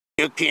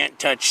You can't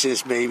touch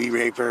this, baby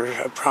raper,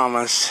 I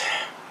promise.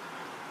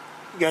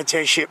 You gotta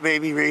tell shit,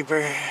 baby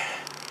raper.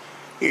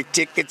 Your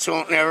tickets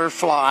won't never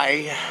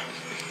fly.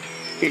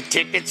 Your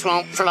tickets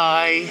won't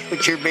fly,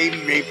 but your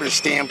baby raper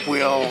stamp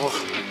will,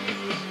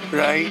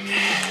 right?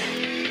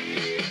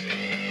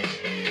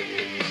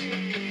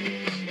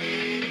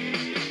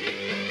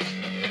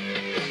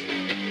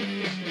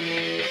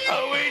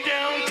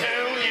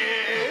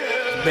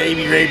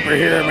 Baby raper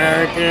here,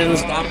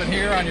 Americans. Stopping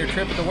here on your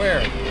trip to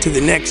where? To the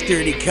next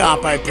dirty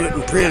cop I put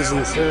in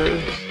prison, sir.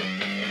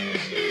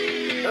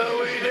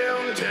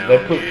 They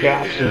put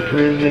cops in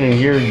prison and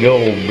you're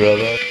gold,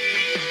 brother.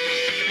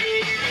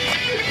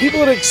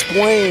 People would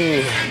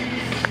explain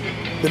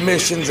the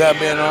missions I've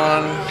been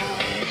on.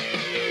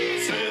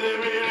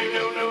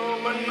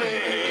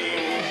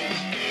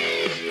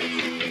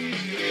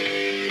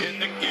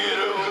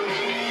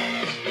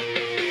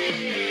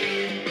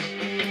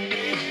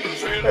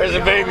 There's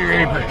a baby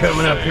raper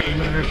coming up here,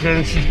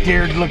 America. She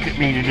dared to look at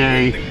me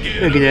today.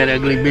 Look at that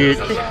ugly bitch.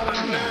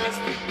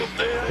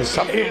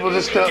 Some people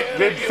just let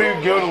good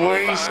food go to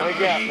waste. Wake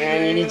up,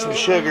 man. You need some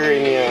sugar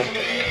in you.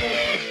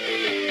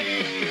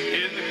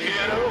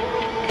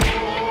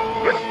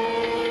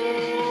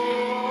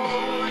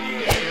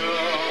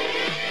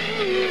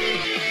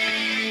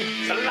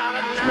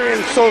 This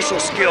man's social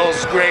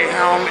skills,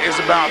 Greyhound, is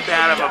about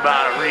that of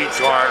about a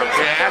retard,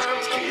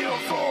 okay?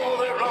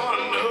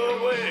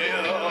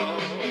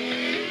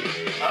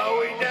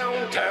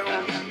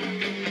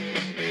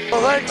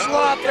 Well, thanks a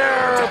lot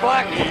there,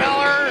 Black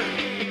Feller.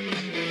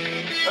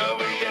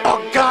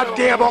 Oh,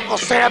 goddamn, Uncle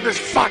Sam, this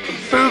fucking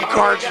food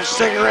carts for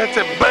cigarettes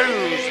and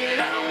booze.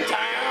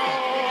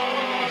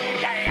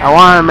 I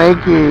want to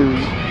make you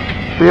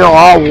feel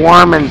all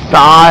warm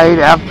inside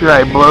after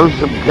I blow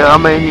some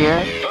cum in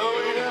you.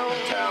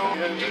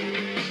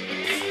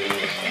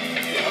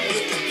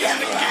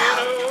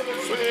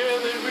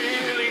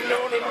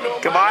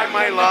 Goodbye,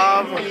 my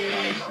love.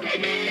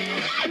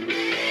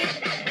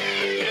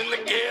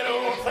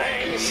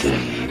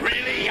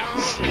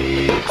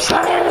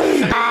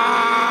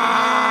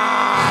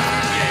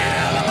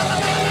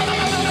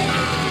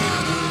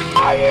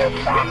 Are you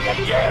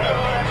fucking kidding?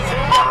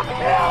 I'll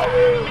tell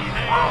you!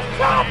 I'll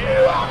chop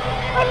you up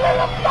a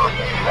little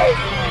fucking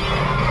piece!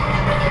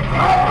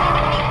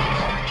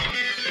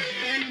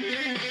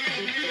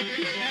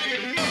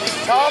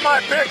 To all my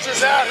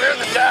bitches out here in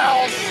the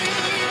Dalles,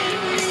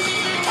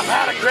 I've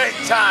had a great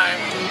time.